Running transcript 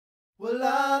Well,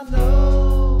 I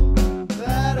know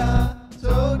that I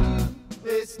told you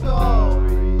a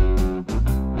story.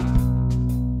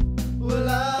 Well,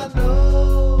 I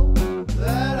know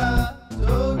that I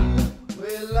told you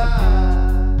a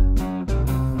lie.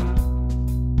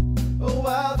 Oh,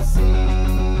 I've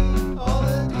seen all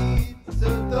the deeds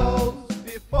of those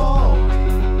before me,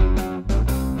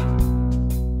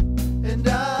 and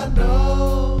I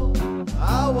know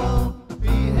I won't be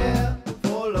here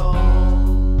for long.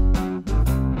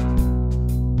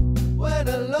 When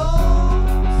a lone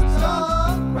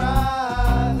star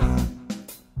cries,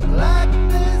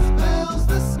 blackness fills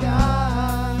the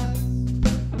skies.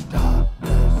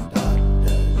 Darkness,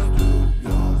 darkness through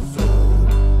your soul,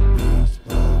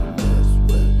 peacefulness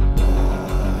will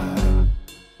burn.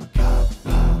 Cut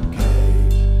the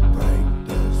cage, break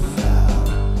the sound,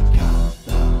 count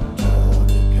the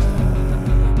tourniquet.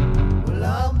 Well,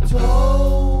 I'm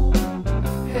told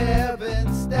heaven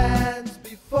stands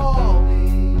before me.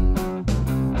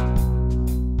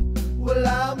 Well,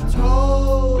 I'm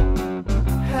told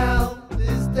hell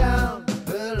is down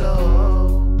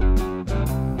below.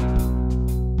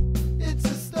 It's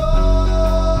a story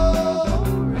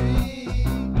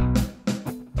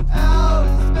hell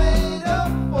is made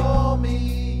up for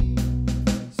me,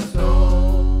 so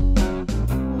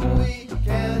we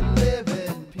can live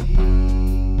in peace.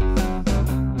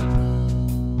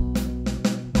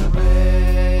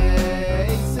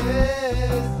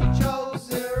 Races chose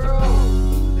their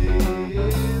own live.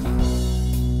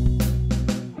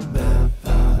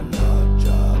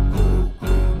 Mythological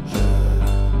creatures,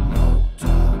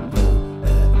 multiple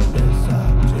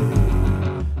ethnicity.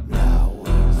 Now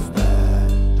we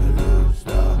stand to lose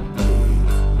the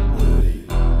peace. We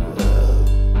will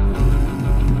leave.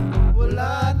 Well,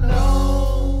 I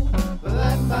know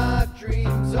that my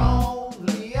dreams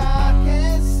only I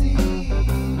can see.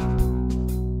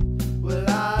 Well,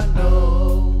 I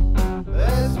know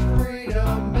there's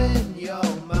freedom in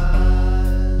your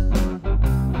mind.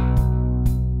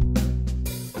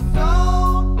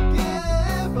 Don't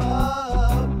give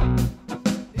up,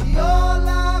 your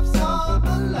life's on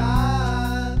the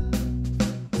line.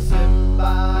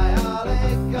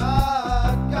 Symbiotic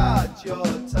God got your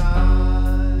time.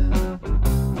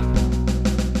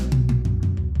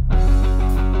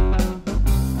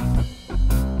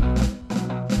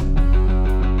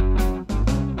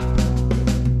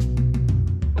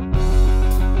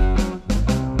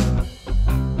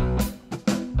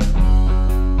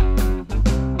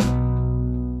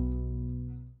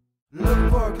 Looking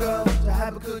for a girl to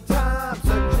have a good time,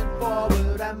 searching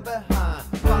forward and behind,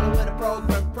 following a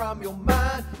program from your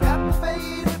mind,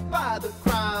 captivated by the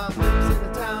crime. Lives in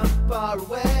a town far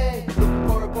away, looking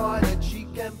for a boy that she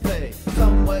can play,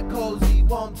 somewhere cozy,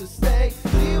 warm to stay.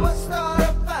 She will start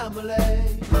a family.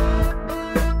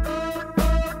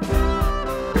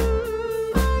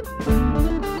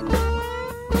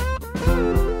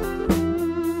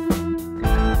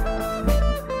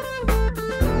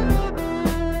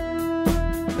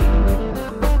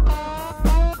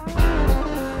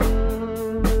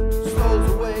 Strolls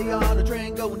away on a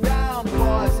train going down, the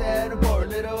boy's heading for a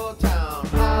little town.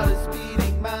 Heart is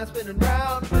beating, mind spinning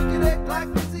round, thinking it like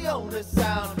it's the only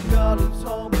sound. Girl leaves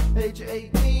home, age of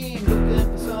 18,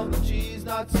 looking for something she's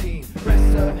not seen.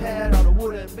 Rests her head on a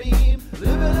wooden beam,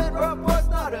 living it rough was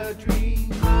not a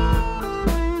dream.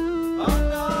 Oh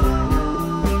no.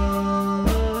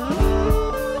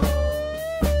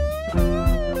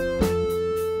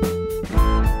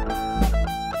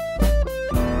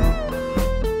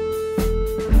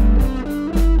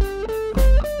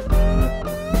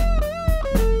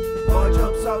 Boy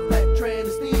jumps off that train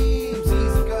of steam,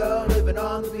 sees a girl living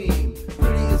on the beam.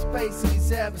 Prettiest face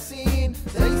he's ever seen.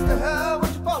 Says to her,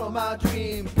 would you follow my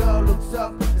dream? Girl looks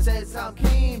up and says, I'm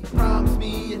keen. Promise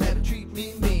me you never treat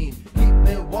me mean. Keep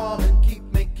me warm and keep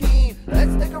me keen.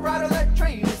 Let's take a ride on that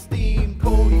train of steam.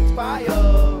 Coal eats fire,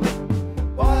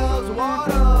 boils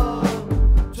water,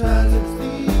 turns into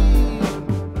steam,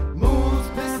 moves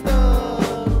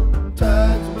piston,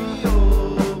 turns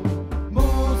wheel,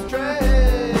 moves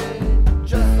train,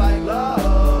 just like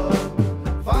love.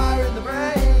 Fire in the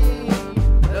brain,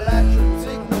 electric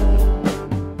signal,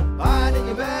 iron in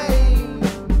your vein,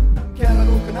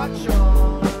 chemical connection,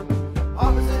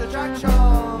 opposite attraction.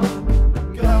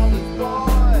 Girl meets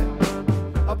boy,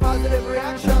 a positive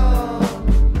reaction,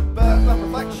 birth of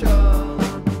reflection,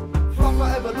 flop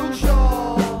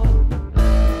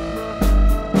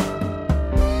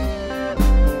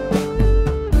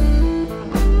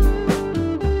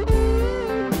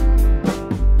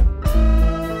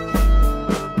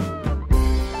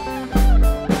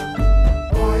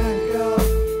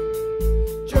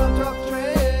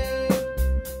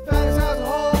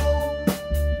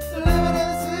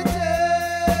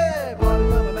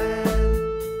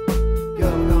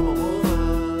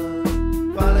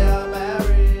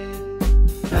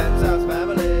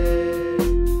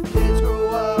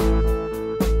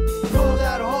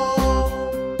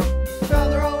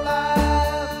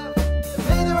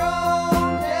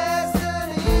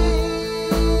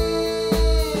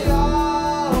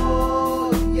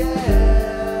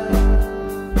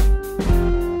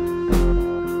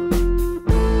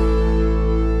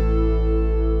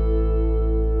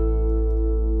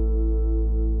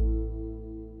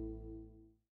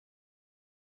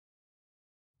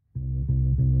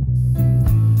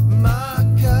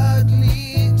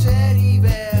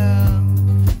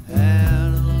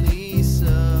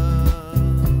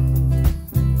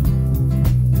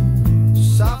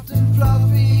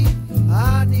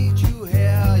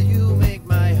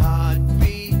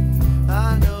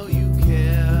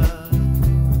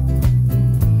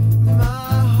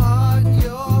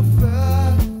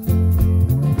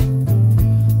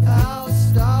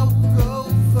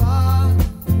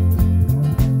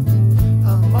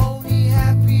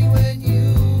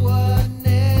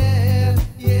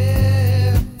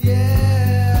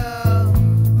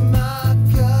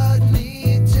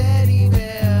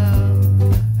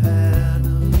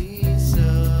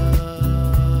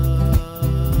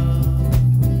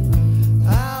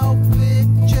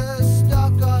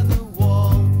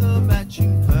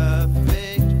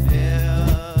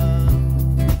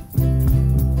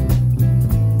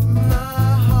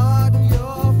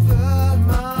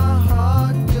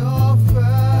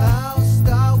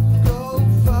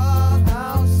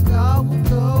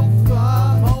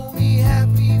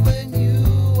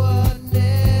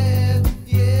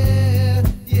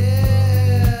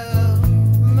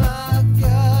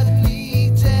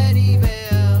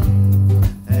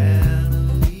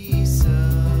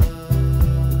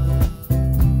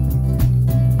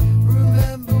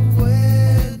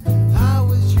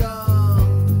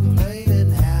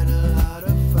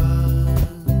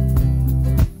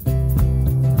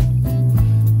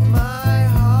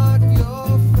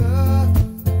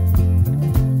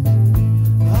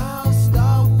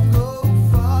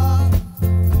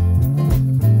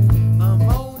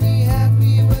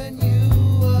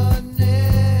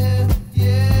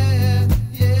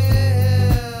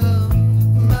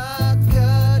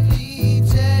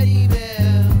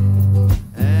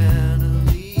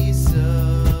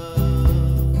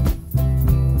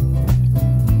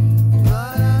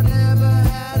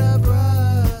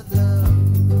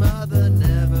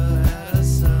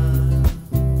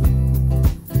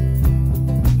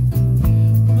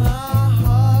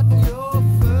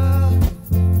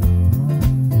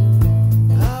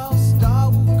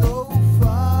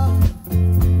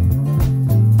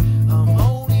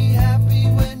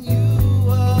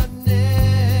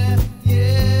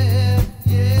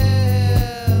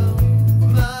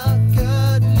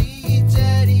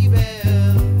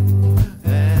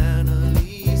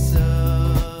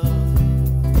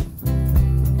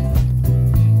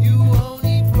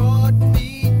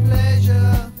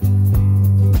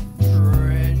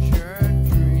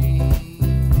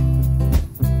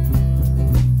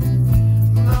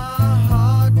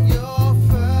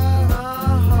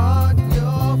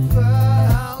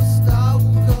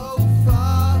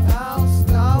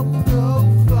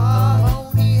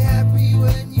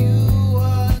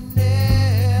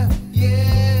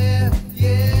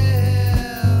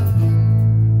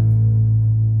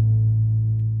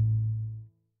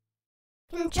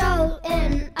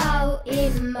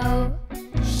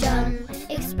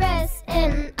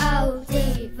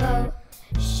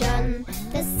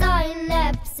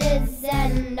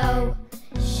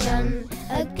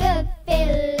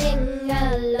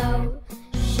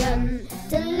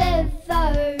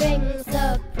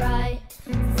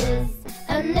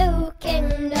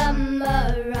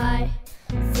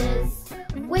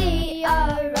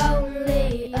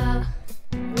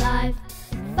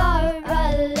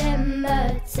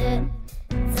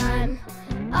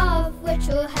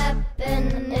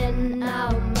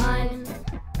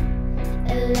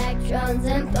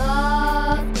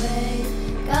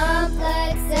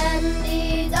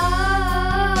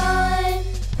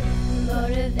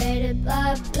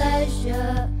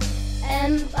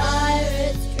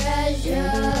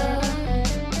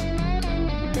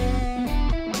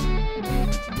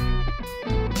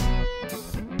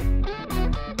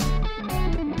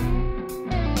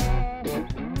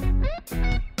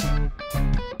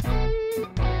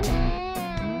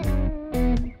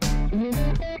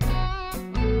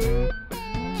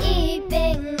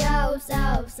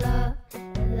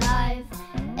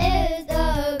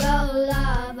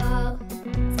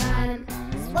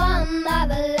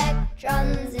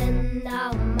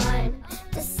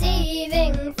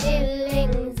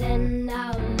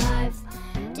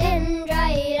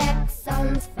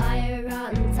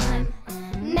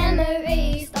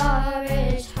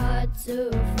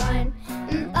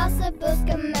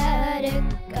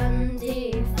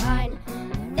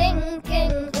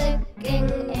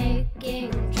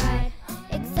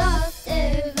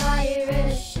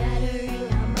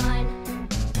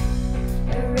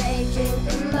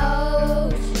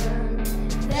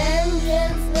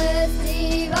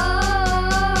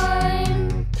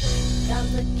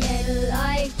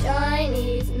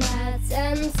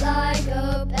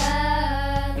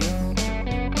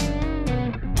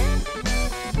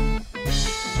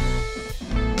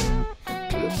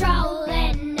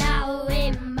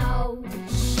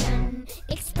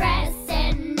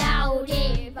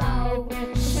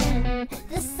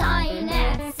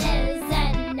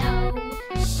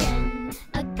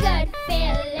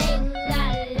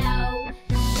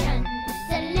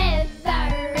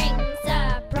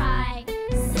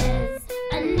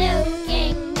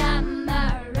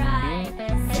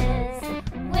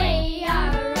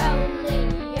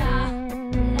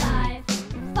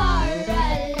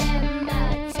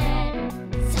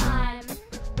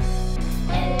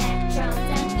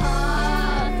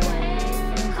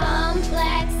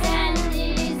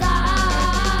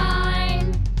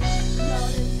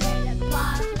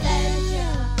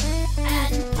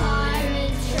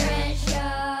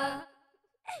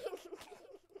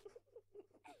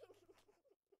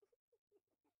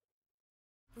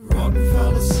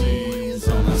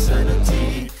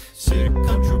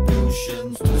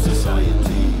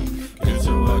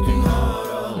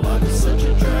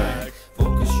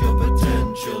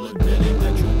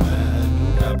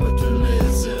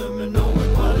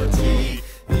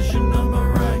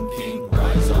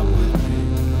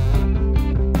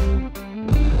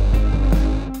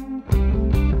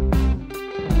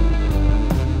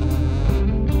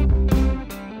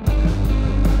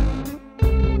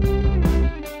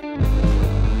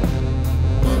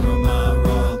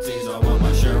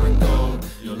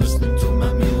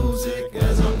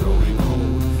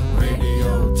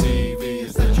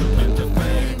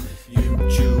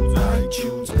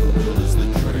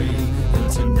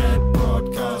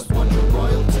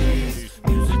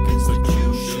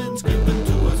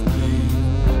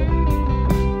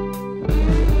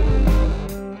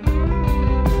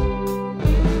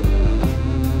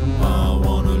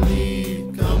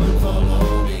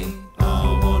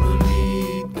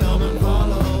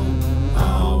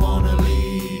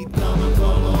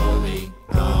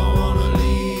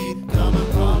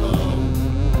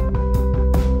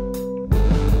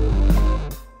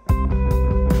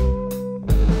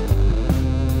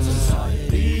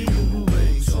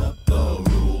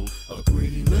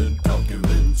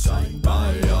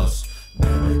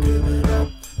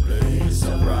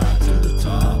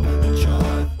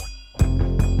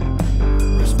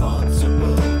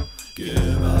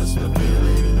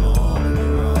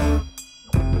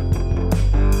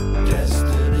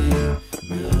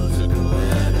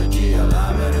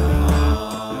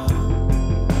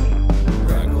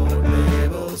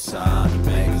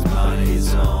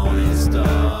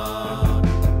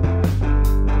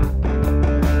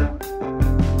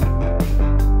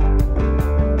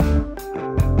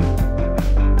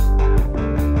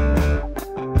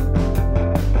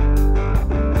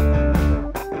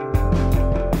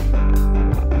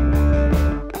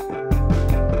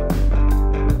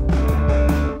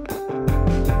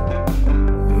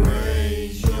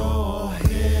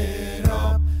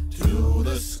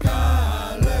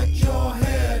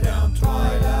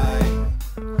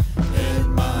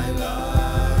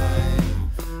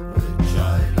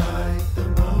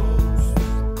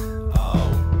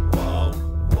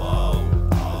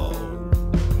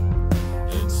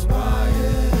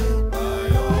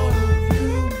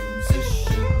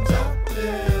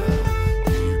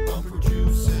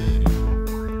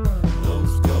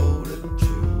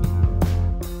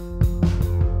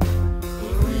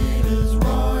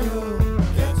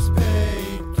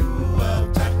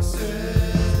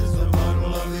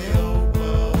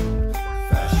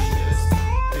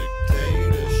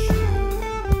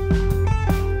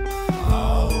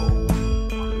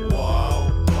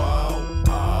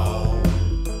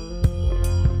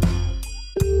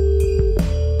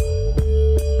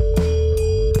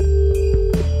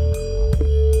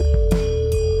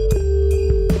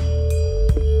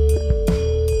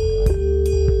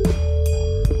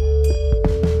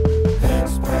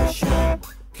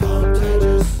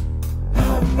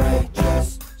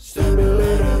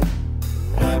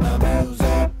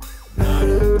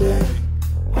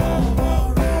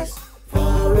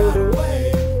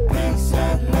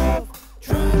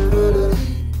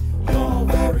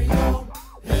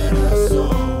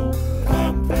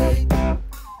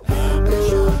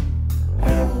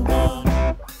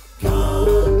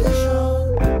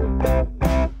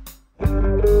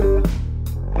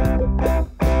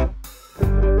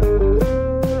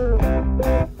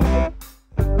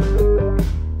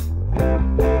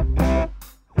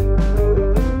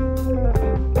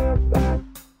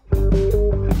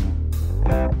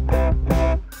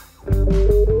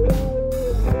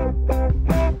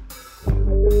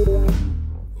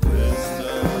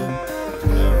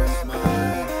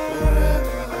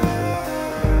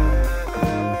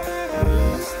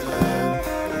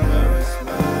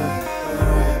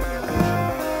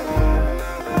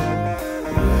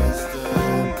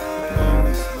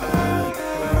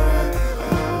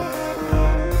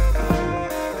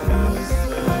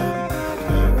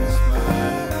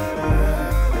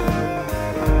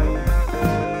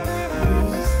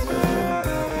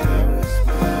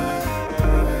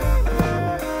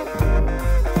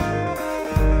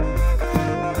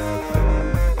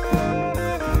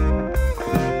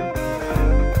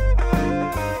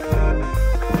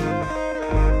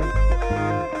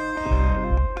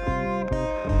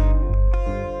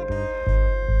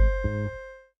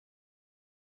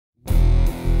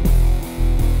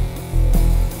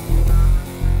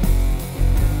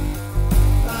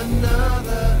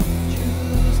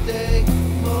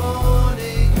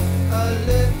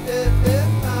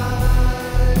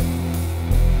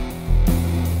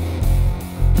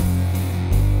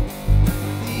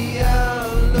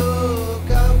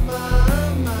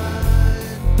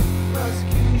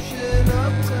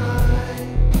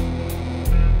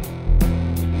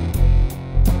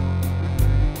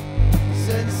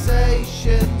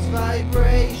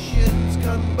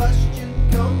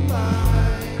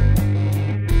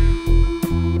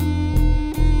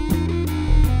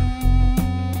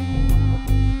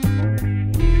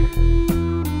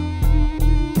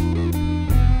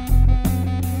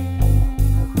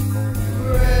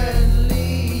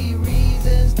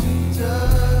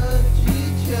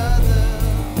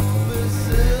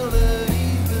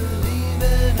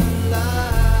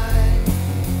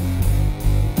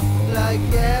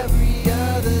like every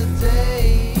other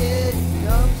day, it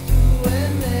comes to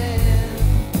an end.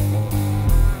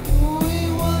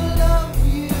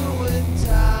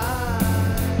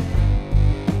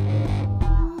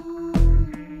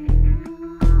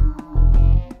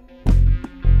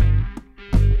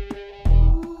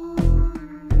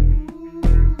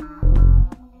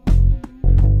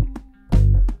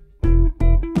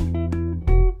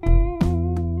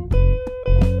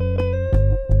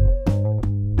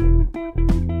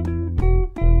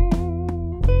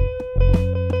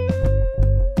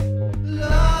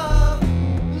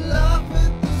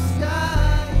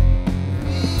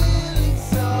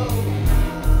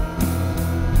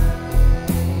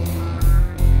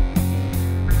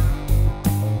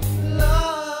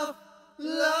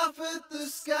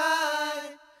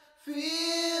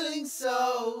 feeling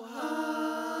so high.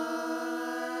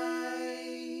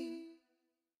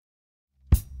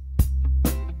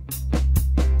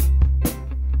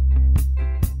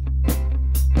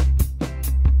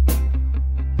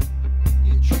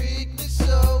 You treat me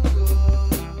so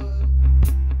good,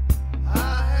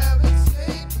 I have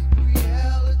escaped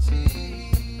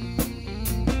reality.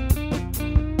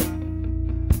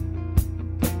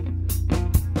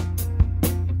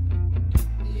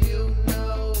 You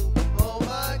know all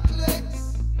my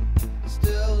clicks,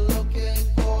 still looking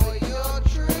for your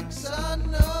tricks. I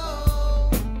know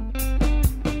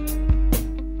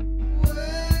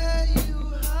where you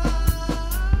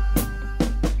hide.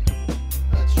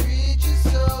 I treat you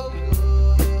so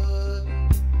good,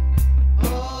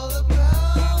 all the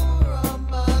power on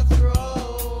my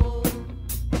throne.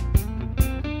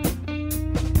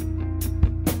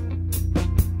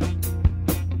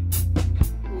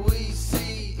 We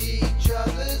see each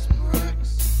other's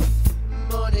bricks,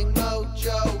 morning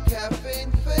mojo,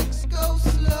 caffeine fix, go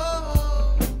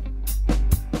slow.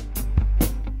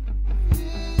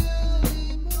 Feel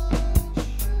emotion,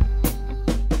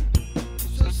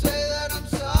 so say that I'm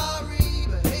sorry,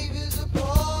 behavior's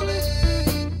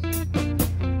appalling.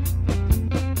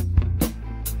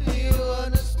 You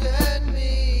understand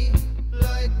me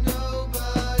like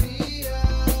nobody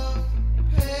else.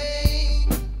 Pain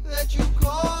that you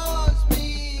caused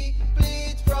me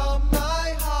bleeds from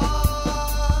my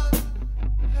heart.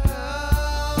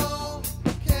 How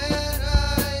can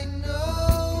I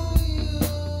know you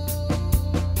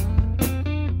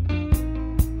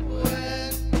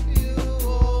when you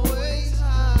always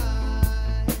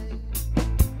hide?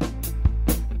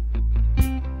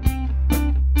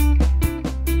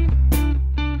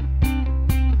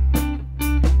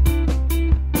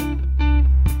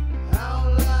 Our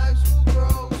lives will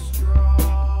grow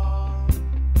strong,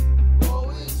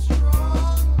 growing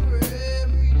stronger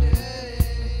every day.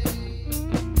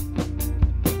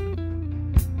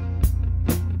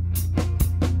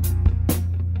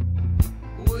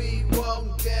 We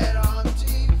won't get on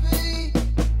TV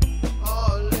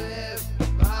or live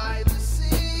by the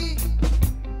sea,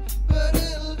 but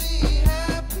it'll be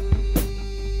happy.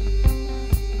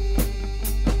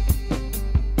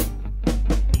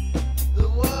 The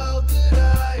world that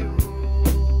I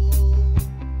rule,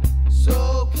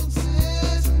 so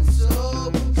consistent,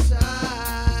 so concise.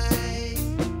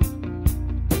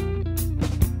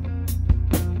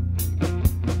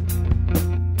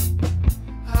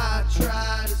 I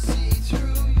try to see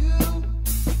through you,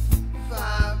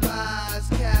 5 eyes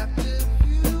captive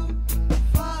view,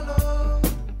 follow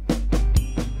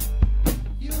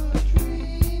your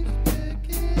dreams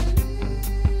beginning.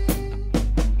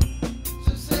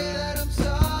 So say that I'm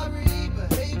sorry,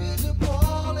 behavior's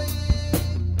appalling.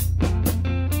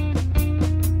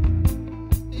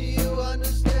 You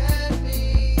understand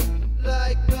me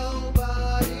like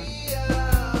nobody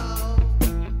else.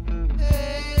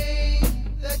 Pain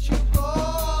that you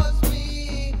caused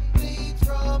me bleeds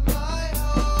from my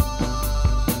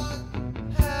heart.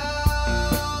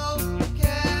 How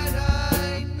can I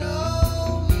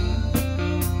know you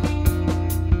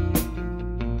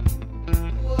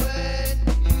when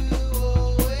you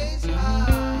always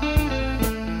hide?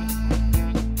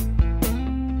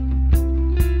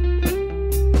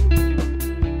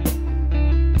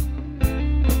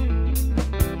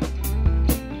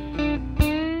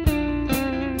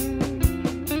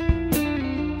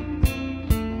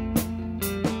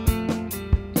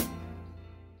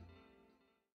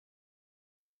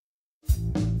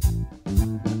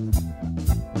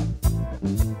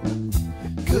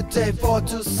 Good day for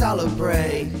to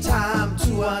celebrate, time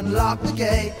to unlock the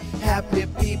gate. Happy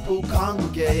people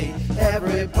congregate,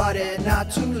 everybody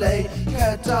not too late.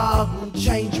 Get dog and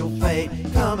change your fate,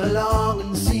 come along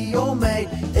and see your mate.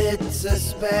 It's a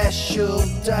special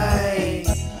day,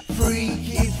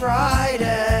 Freaky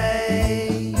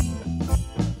Friday,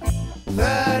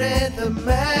 30th of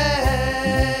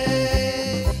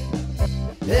May.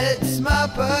 It's my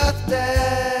birthday.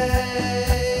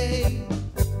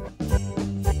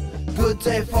 Good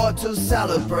day for to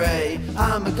celebrate,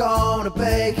 I'm gonna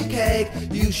bake a cake.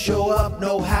 You show up,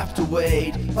 no have to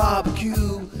wait.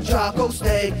 Barbecue, charcoal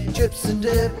steak, chips and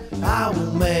dip I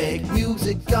will make.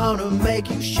 Music gonna make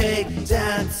you shake,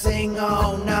 dancing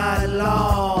all night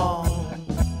long.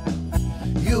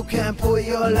 You can put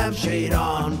your lampshade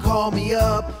on, call me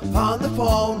up on the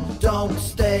phone. Don't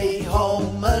stay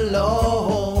home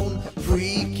alone,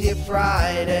 Freaky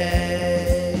Friday.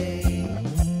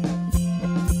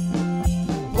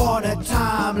 Born a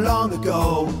time long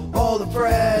ago, all the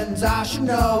friends I should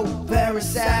know. Very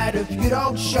sad if you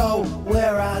don't show.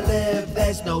 Where I live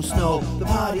there's no snow. The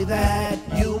party that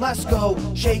you must go.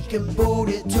 Shaking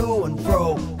booty to and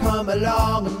fro. Come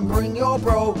along and bring your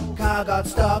bro. Car got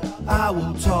stuck, I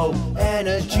will tow.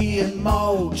 Energy and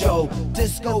mojo.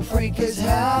 Disco freak is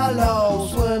hello.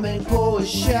 Swimming pool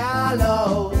is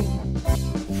shallow.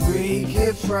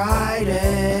 Freaky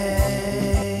Friday.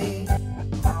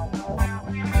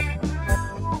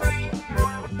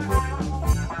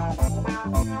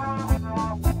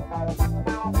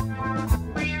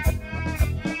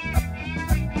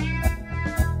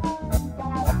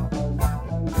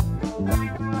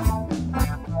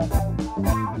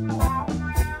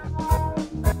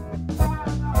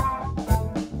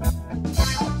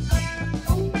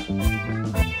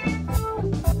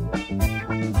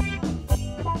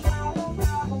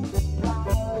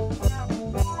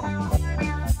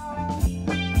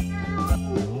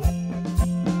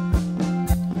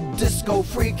 Disco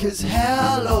freak is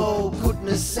hello.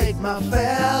 Goodness sake, my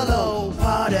fellow.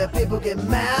 Party people get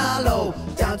mellow.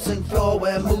 Dancing floor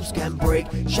where moves can break.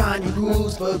 Shine your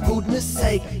grooves for goodness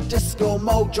sake. Disco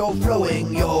mojo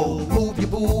flowing, yo. Move your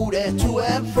booty to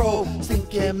and fro.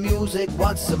 Stinking music,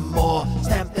 want some more.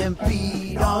 Stamp them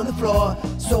feet on the floor.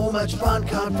 So much fun,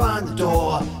 can't find the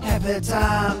door. Happy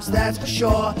times, that's for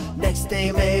sure. Next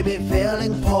day maybe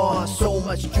feeling poor. So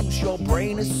much juice, your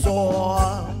brain is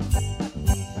sore.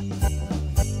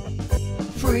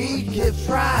 Freaky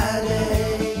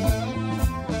Friday.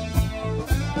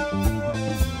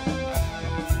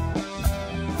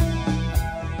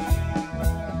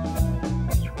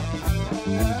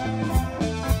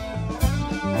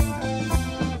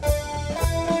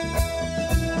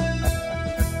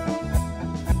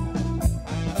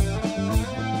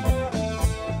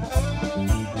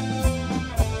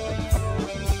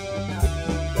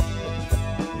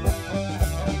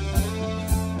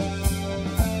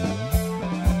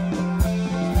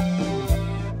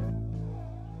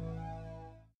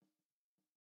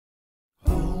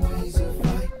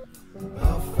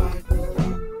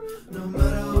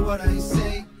 What I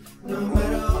say, no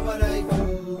matter what I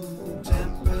do,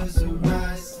 tempers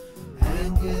arise,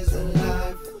 anger's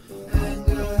alive,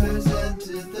 anger has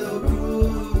entered the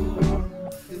room.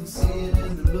 Can see it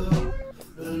in the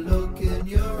look in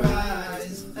your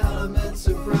eyes, element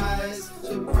surprise,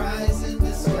 surprise in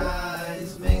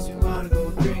disguise, makes me wanna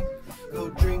go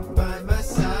drink by my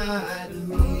side,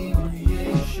 an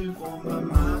inebriation for my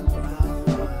mind,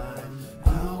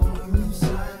 power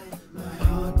inside, my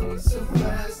heart beats so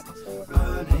fast.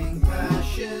 Burning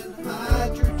passion,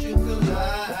 hydrogen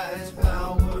collides.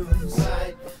 Power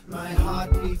inside, my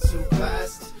heart beats so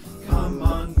fast. Come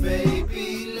on,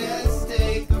 baby, let's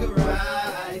take a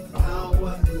ride.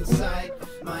 Power inside,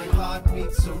 my heart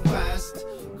beats so fast.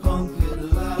 Conquered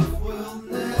love will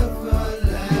never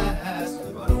last.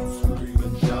 If I don't scream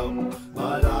and shout,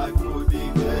 my life would be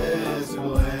bliss.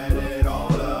 We'll let it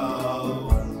all out.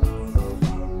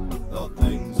 The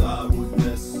things I would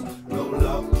miss. No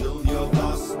love till you're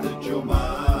lost at your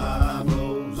mind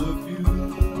blows a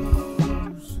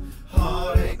fuse.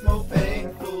 Heartache more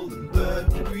painful than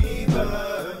third-degree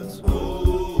burns.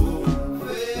 Oh,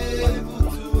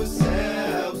 faithful to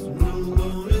ourselves. The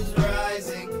moon is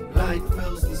rising, light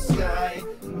fills the sky.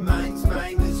 Mind's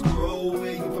mind is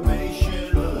growing,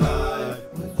 information alive.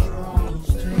 Withdrawals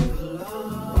take a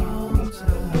long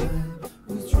time.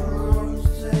 Withdrawals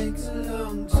takes a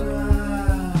long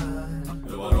time.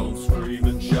 If I don't scream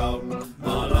and shout,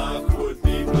 my life would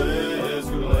be bliss.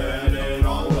 We'll let it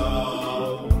all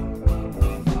out.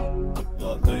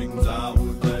 The things I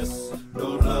would miss. No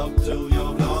love till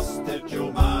you're lost at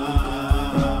your mind.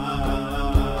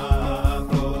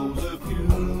 Blows a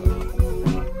fuse.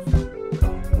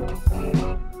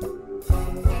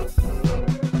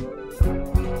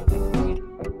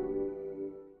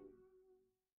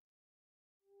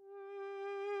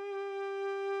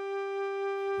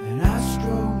 An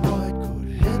asteroid could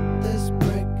hit this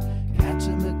brick,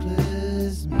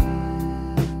 cataclysmic.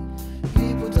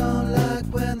 People don't like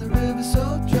when the river's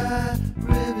so dry.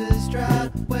 River's dry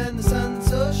when the sun's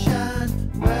so shine.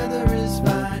 Weather is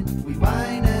fine, we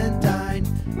wine and dine.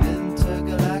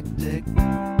 Intergalactic.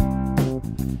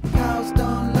 Cows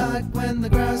don't like when the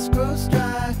grass grows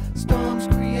dry. Storms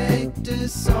create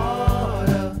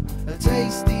disorder. A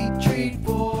tasty treat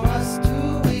for us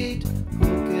to eat.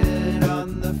 Cook it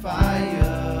on the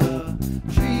fire.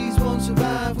 Trees won't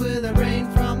survive without rain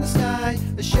from the sky.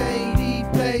 A shady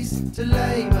place to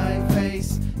lay my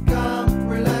face. Come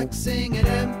relaxing in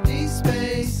empty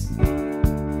space.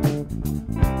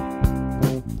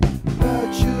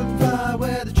 Birds should fly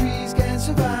where the trees can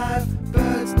survive.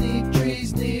 Birds need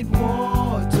trees, need water.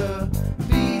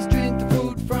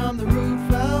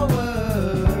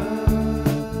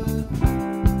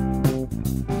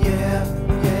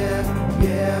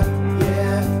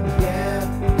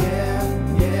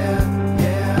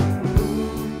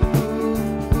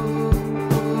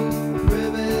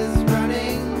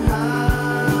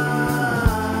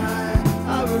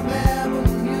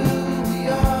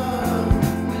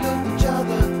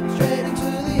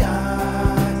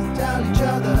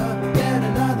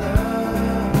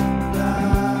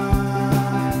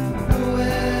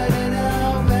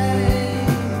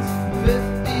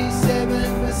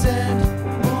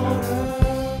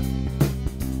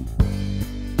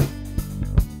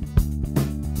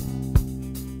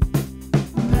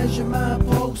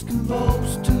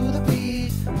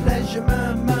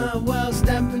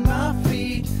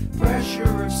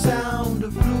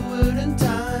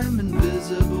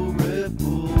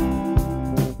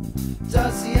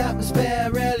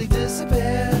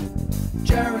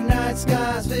 night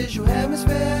skies, visual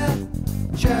hemisphere.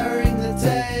 Sharing the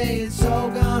day, it's all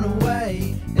gone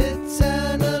away. It's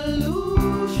an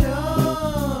illusion.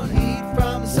 Heat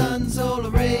from the sun, solar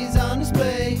rays on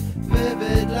display.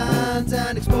 Vivid lines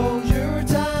and exposure of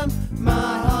time.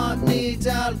 My heart needs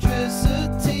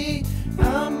electricity.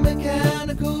 A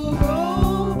mechanical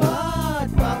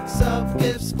robot, box of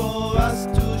gifts for us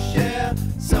to share.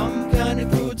 Some kind of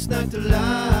crude snack to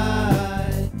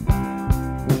light.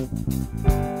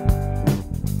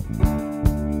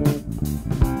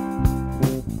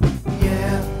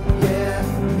 Yeah, yeah,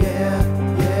 yeah,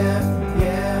 yeah,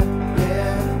 yeah,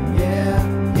 yeah, yeah,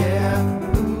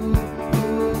 yeah. Ooh,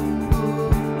 ooh,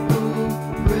 ooh, ooh.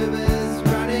 Rivers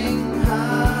running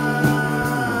high.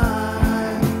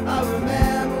 I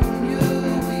remember when you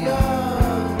were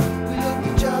young. We looked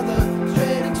each other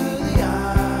straight into the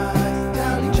eyes.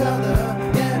 Tell each other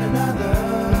yet another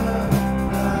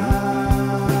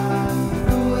lie.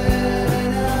 Fluid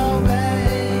in our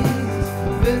veins,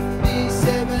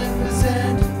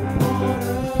 57%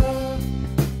 water.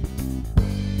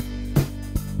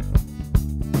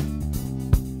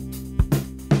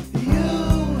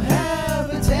 You have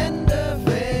a tender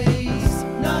face,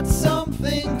 not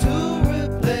something to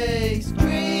replace.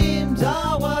 Dreams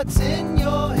are what's in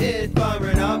your head,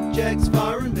 foreign objects,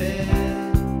 foreign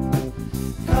bed.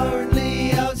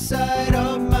 Currently outside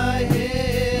of my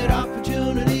head,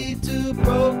 opportunity to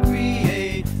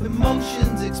procreate.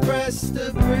 Emotions expressed,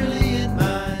 a brilliant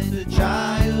mind, a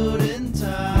child in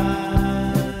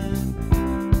time.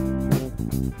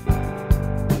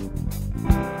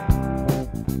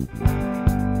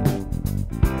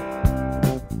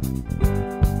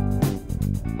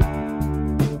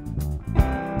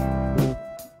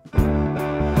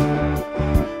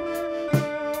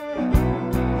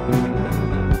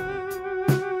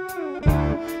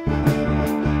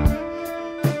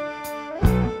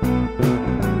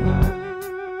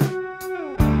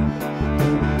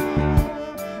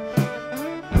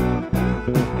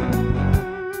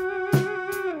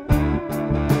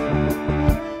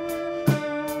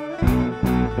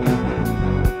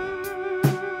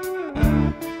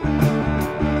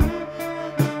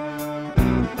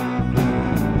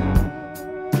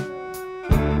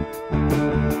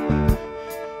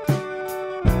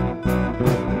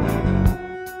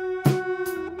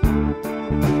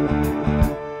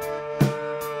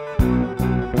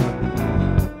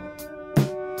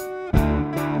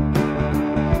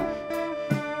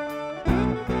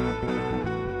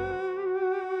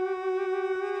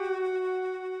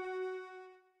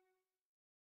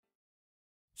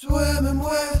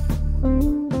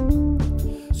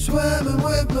 Swimming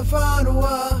with my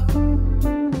follower,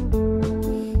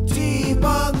 deep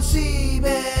on the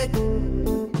seabed,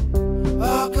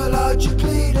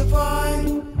 archaeologically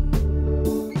defined.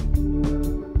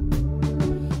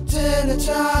 Dinner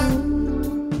time,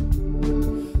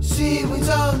 seaweed's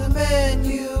on the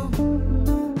menu.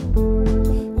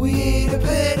 We eat a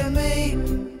bit of meat,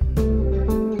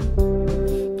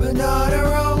 but not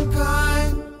our own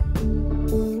kind.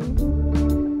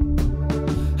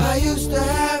 I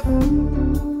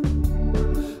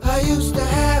used to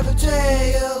have a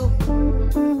tail.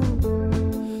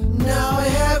 Now I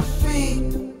have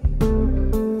feet.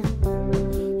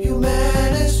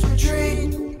 Humanist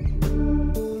retreat.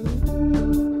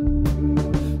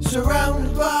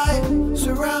 Surrounded by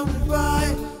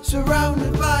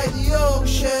the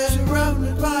ocean.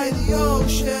 Surrounded by the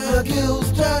ocean. My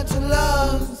gills turn to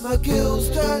lungs. My gills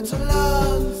turn to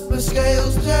lungs. My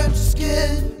scales turn to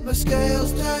skin. My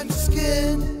scales turn to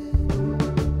skin.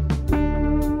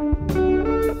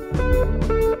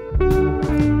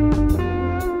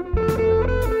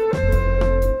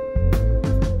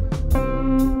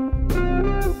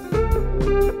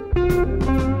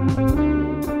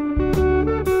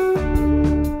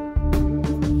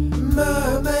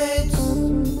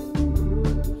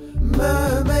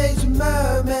 Mermaids and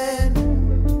mermen.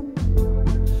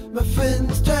 My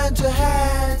fins turn to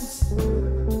hands.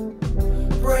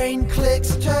 Brain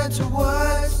clicks turn to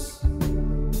words.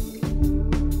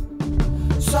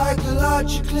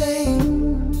 Psychologically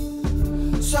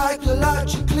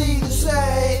the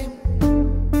same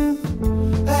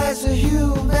as a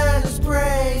human's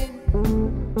brain.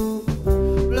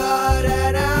 Blood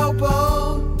and our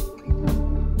bone.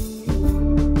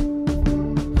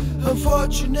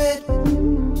 Unfortunate,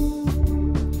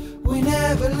 we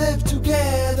never lived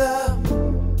together.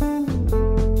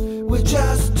 We're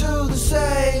just two the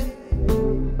same.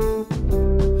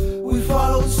 We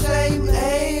follow the same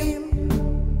aim.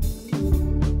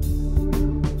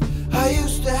 I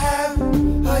used to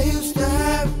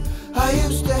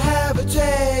have a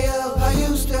tail. I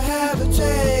used to have a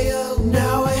tail.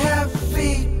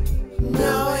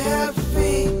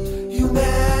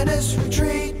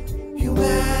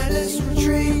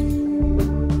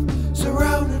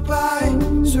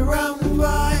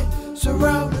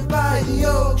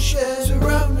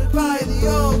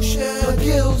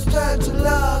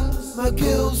 My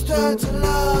gills turn to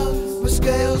love, my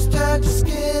scales turn to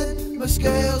skin, my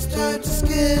scales turn to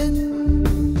skin.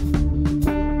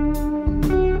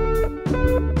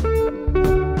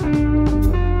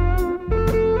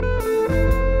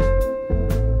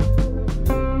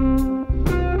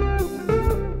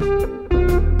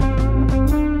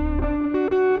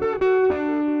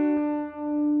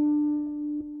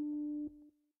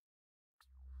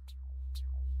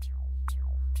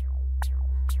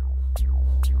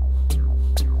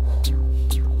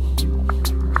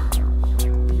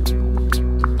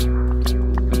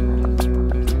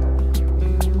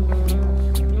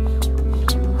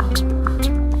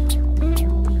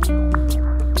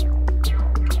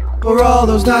 For all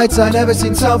those nights I never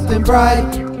seen something bright,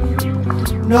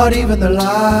 not even the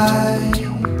light.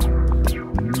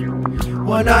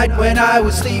 One night when I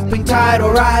was sleeping tight,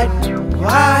 alright,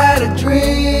 I had a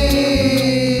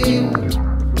dream.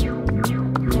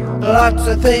 Lots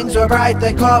of things were bright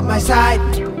that caught my sight.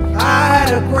 I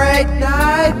had a great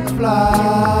night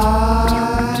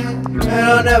flight, and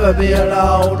I'll never be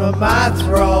alone on my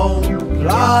throne,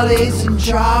 lollies and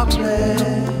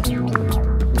chocolate.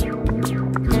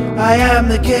 I am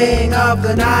the king of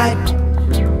the night,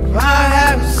 I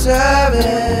have a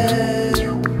servant.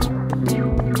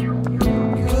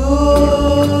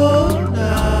 Good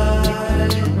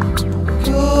night,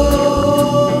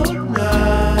 good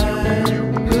night,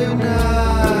 good night.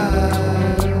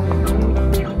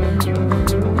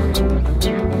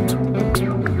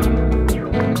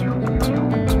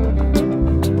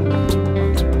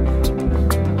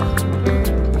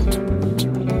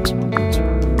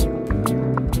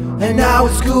 And now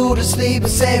it's cool to sleep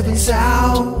safe and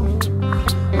sound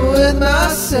with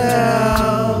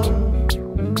myself.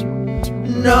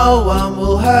 No one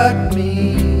will hurt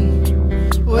me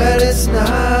when it's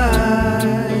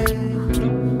night.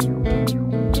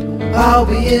 I'll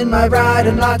be in my ride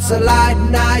and lots of light,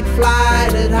 night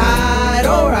flight and hide,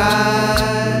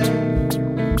 alright.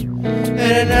 And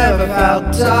it never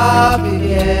felt dark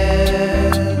again.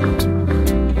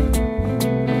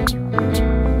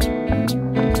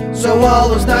 So all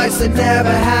those nights that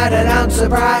never had an ounce of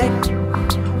bright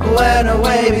went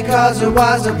away because it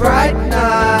was a bright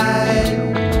night.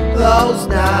 Those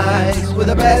nights were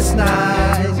the best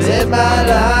nights in my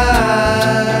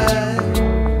life.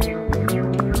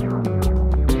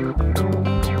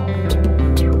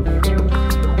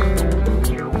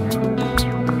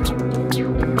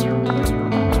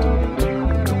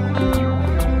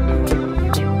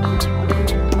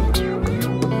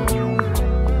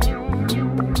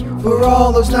 For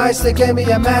all those nights that gave me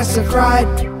a massive fright,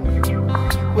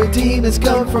 where demons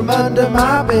come from under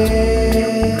my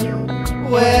bed,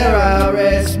 where I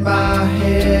rest my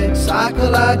head,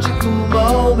 psychological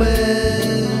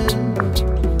moment.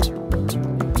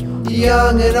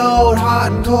 Young and old,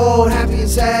 hot and cold, happy and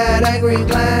sad, angry and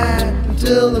glad,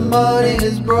 until the morning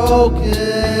is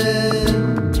broken.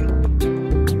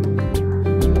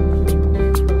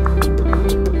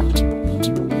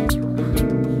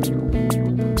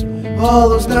 All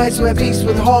those nights where beasts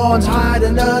with horns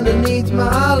hiding underneath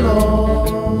my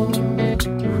lawn,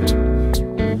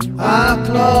 I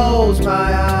close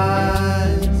my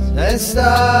eyes and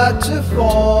start to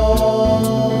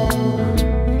fall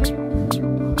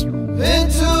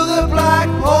into the black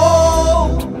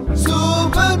hole,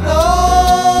 supernova.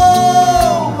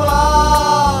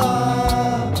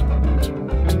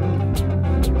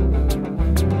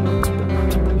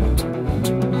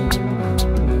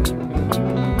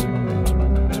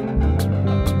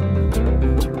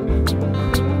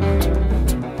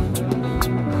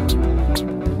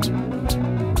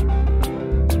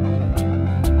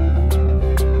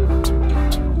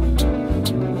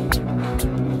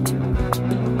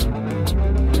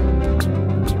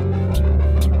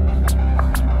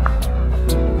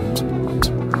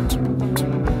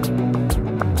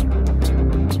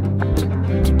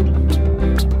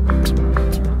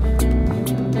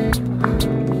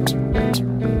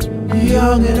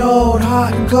 Young and old,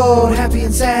 hot and cold, happy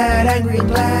and sad, angry and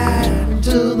glad,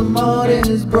 until the morning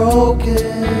is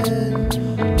broken.